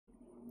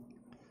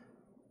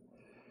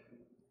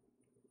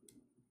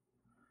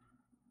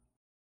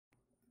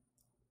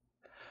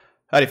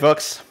Howdy,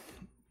 folks.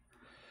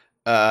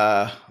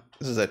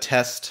 This is a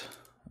test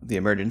of the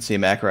emergency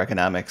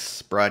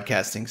macroeconomics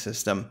broadcasting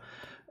system.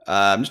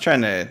 I'm just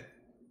trying to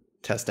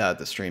test out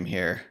the stream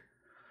here,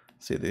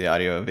 see the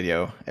audio,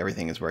 video,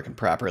 everything is working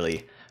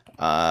properly.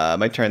 I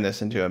might turn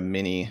this into a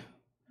mini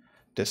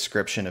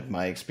description of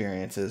my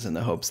experiences in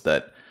the hopes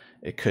that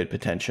it could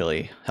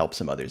potentially help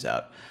some others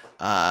out.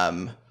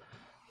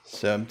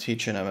 So I'm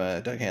teaching, I'm a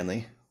Doug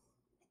Hanley,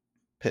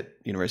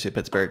 University of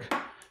Pittsburgh,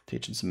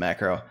 teaching some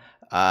macro.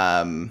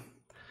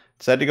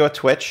 Decided to go with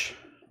Twitch.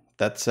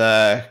 That's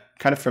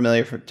kind of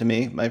familiar to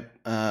me. My one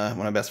of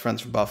my best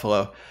friends from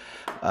Buffalo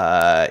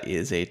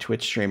is a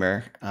Twitch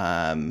streamer.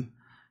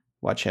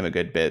 Watch him a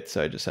good bit,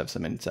 so I just have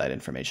some inside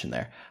information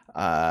there.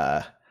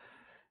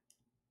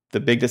 The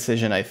big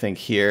decision I think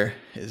here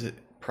is it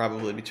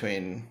probably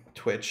between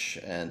Twitch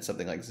and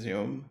something like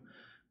Zoom,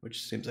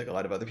 which seems like a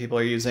lot of other people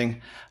are using.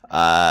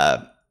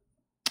 I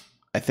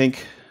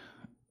think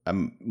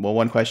well,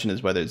 one question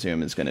is whether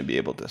Zoom is going to be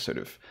able to sort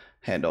of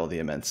handle the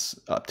immense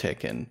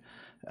uptick in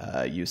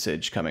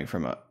usage coming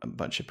from a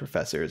bunch of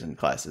professors and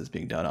classes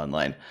being done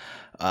online.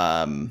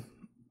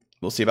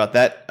 We'll see about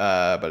that,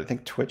 but I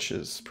think Twitch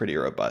is pretty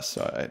robust,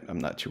 so I'm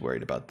not too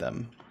worried about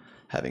them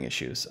having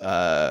issues.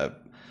 Go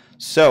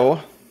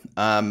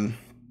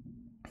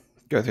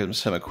through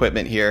some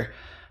equipment here.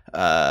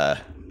 Got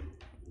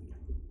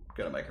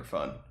a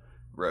microphone,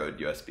 Rode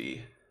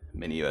USB,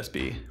 mini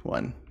USB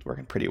one,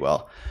 working pretty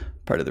well.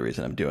 Part of the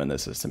reason I'm doing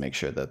this is to make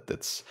sure that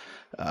it's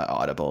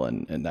audible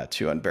and not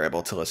too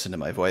unbearable to listen to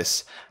my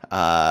voice.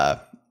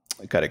 Got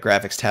a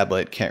graphics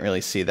tablet, can't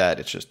really see that.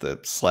 It's just a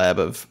slab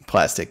of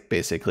plastic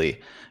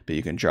basically, but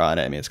you can draw on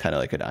it. I mean, it's kind of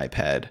like an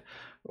iPad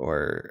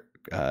or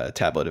a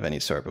tablet of any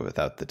sort, but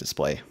without the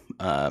display.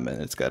 And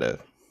it's got a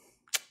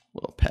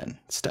little pen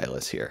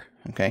stylus here.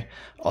 Okay.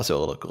 Also a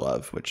little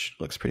glove, which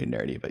looks pretty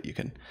nerdy, but you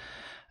can,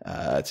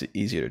 it's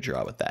easier to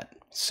draw with that.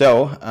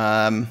 So,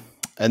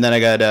 and then I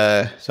got,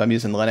 so I'm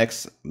using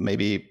Linux,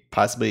 maybe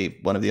possibly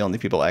one of the only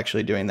people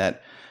actually doing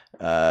that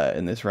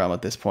in this realm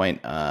at this point,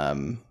 at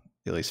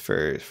least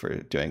for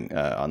doing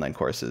online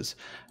courses.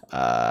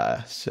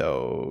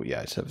 So yeah,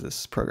 I just have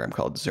this program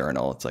called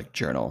Zernal. It's like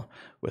journal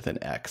with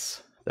an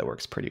X that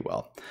works pretty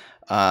well.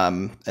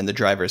 And the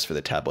drivers for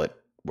the tablet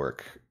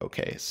work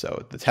okay.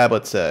 So the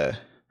tablet's a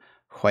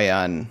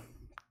Huion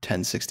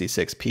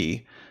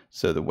 1066p.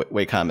 So the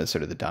Wacom is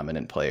sort of the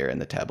dominant player in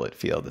the tablet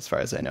field as far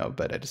as I know,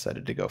 but I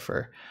decided to go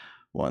for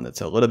one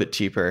that's a little bit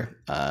cheaper.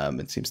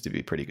 It seems to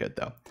be pretty good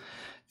though.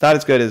 Not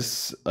as good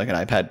as like an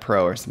iPad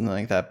Pro or something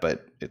like that,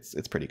 but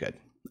it's pretty good.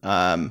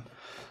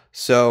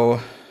 So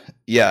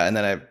yeah, and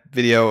then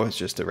video is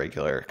just a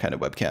regular kind of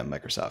webcam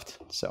Microsoft.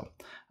 So,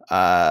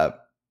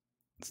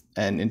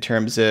 and in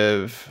terms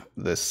of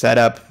the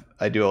setup,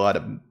 I do a lot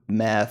of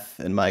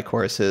math in my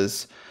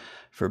courses,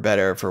 for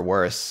better, for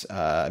worse.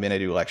 I mean, I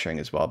do lecturing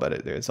as well,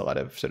 but there's a lot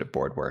of sort of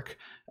board work.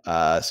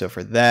 So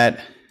for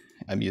that,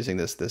 I'm using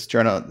this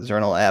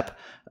Zernal app,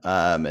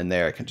 and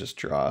there I can just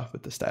draw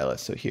with the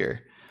stylus. So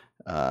here,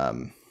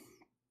 you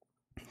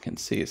can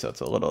see, so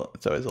it's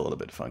always a little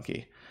bit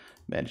funky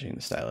managing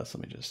the stylus.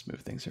 Let me just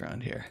move things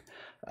around here.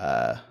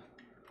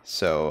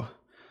 So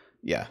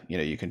yeah,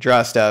 you can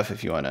draw stuff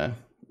if you want to,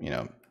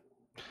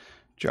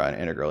 draw an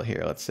integral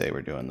here. Let's say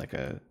we're doing like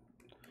a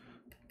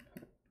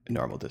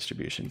normal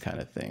distribution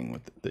kind of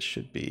thing. This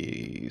should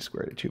be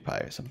square root of 2 pi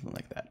or something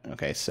like that.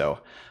 Okay, so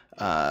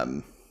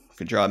you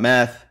can draw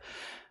math.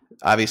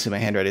 Obviously, my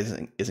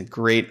handwriting isn't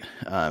great.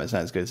 It's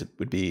not as good as it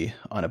would be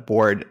on a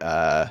board.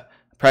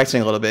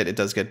 Practicing a little bit, it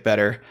does get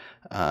better.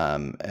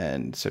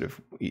 And sort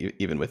of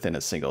even within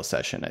a single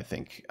session, I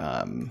think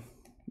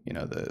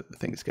the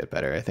things get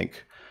better. I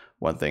think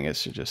one thing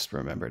is to just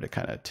remember to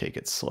kind of take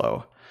it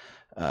slow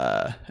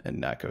and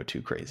not go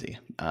too crazy.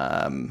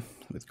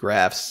 With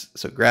graphs,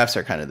 so graphs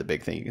are kind of the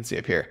big thing. You can see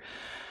up here,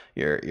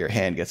 your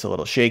hand gets a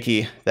little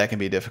shaky. That can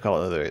be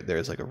difficult.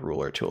 There's like a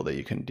ruler tool that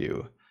you can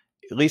do,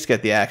 at least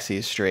get the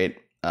axes straight,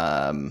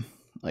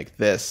 like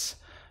this.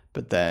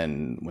 But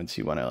then once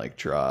you want to like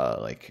draw,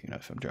 like,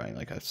 if I'm drawing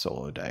like a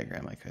solo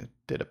diagram like I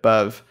did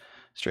above,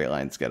 straight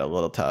lines get a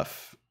little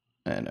tough,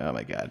 and oh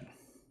my God.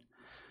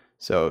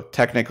 So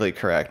technically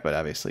correct, but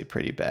obviously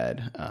pretty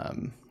bad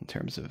in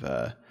terms of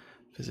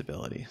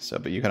visibility. So,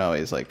 but you can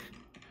always like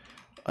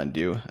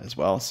undo as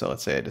well. So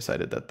let's say I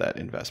decided that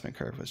investment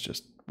curve was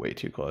just way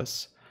too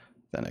close.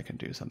 Then I can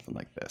do something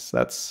like this.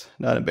 That's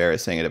not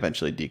embarrassing. It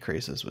eventually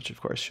decreases, which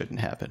of course shouldn't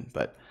happen,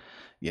 but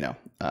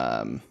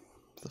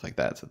stuff like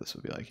that. So this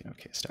would be like,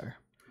 K star.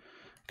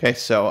 Okay,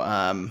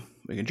 so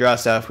we can draw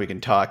stuff, we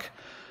can talk.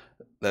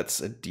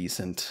 That's a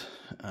decent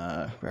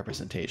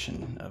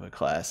representation of a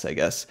class, I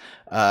guess.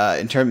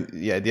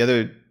 The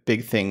other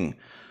big thing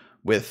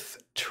with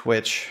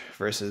Twitch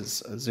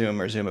versus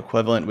Zoom or Zoom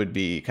equivalent would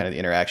be kind of the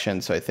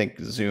interaction. So I think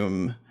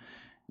Zoom,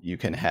 you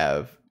can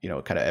have,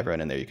 kind of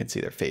everyone in there, you can see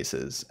their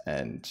faces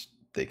and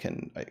they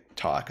can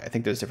talk. I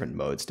think there's different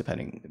modes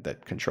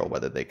that control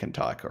whether they can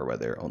talk or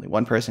whether only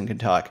one person can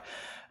talk.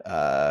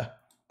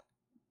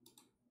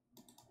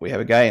 We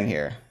have a guy in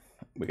here.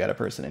 We got a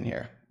person in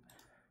here.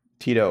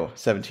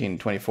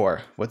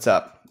 Tito1724, what's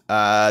up?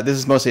 This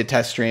is mostly a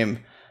test stream.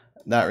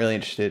 Not really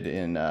interested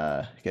in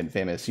getting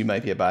famous. You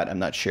might be a bot, I'm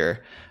not sure.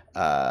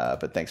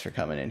 But thanks for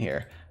coming in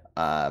here.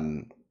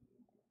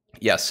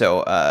 Yeah,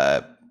 so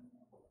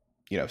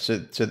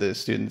so the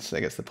students,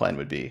 I guess the plan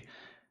would be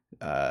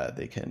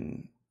they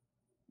can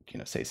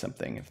say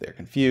something if they're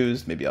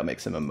confused. Maybe I'll make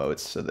some emotes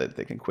so that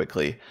they can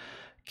quickly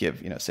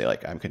give, say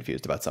like I'm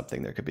confused about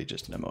something. There could be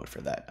just an emote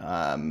for that.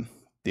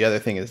 The other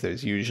thing is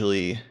there's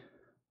usually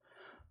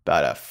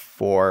about a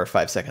 4 or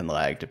 5 second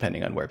lag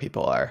depending on where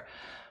people are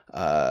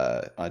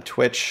on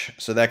Twitch.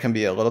 So that can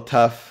be a little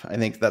tough. I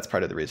think that's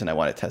part of the reason I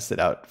want to test it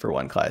out for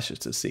one class,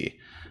 just to see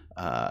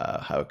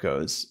how it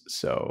goes.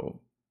 So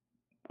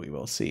we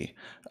will see.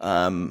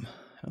 I don't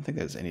think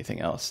there's anything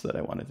else that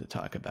I wanted to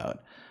talk about.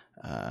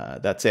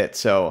 That's it.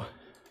 So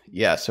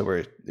yeah, so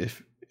we're,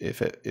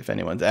 if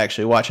anyone's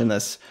actually watching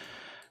this,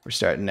 we're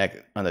starting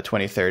on the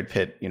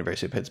 23rd.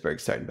 University of Pittsburgh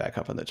starting back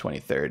up on the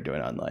 23rd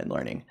doing online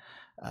learning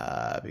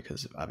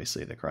because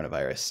obviously the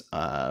coronavirus.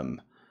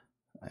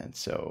 And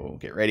so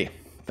get ready.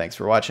 Thanks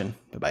for watching.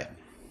 Bye-bye.